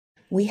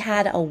We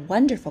had a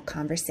wonderful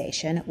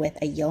conversation with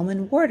a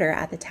yeoman warder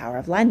at the Tower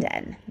of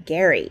London,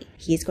 Gary.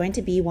 He's going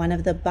to be one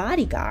of the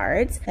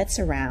bodyguards that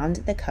surround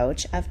the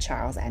coach of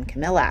Charles and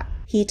Camilla.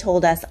 He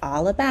told us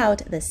all about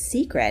the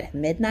secret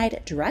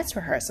midnight dress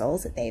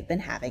rehearsals that they've been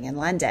having in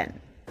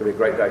London. It'll be a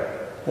great day.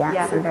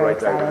 Yeah, I'm very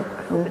excited.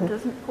 I hope it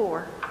doesn't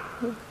pour.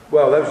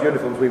 Well, those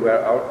uniforms we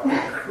wear are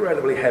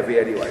incredibly heavy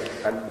anyway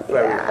and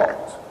very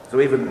hot. So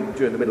even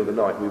during the middle of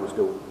the night, we were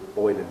still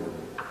boiling them.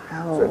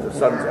 So if the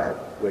sun's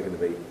out, we're going to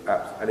be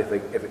and if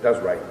it does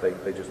rain,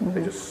 they just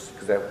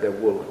because they're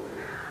wool,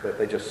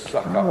 they just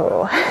suck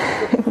up.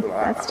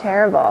 That's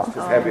terrible. It's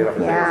just heavy enough.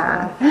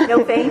 Yeah.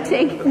 No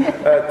fainting.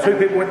 2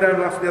 people went down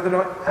the other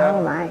night.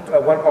 Oh my.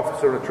 One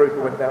officer and a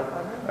trooper went down.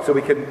 So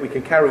we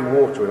can carry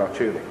water in our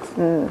tunics.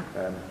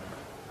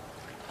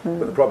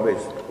 But the problem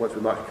is, once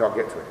we march, you can't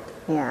get to it.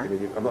 Yeah.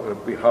 I'm not going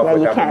to be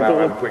halfway down the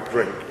mountain and have a quick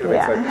drink. You know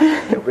what I mean?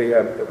 So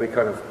it'll be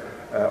kind of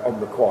on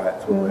the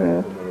quiet when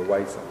we're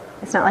away somewhere.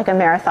 It's not like a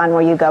marathon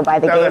where you go by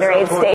the Gatorade station.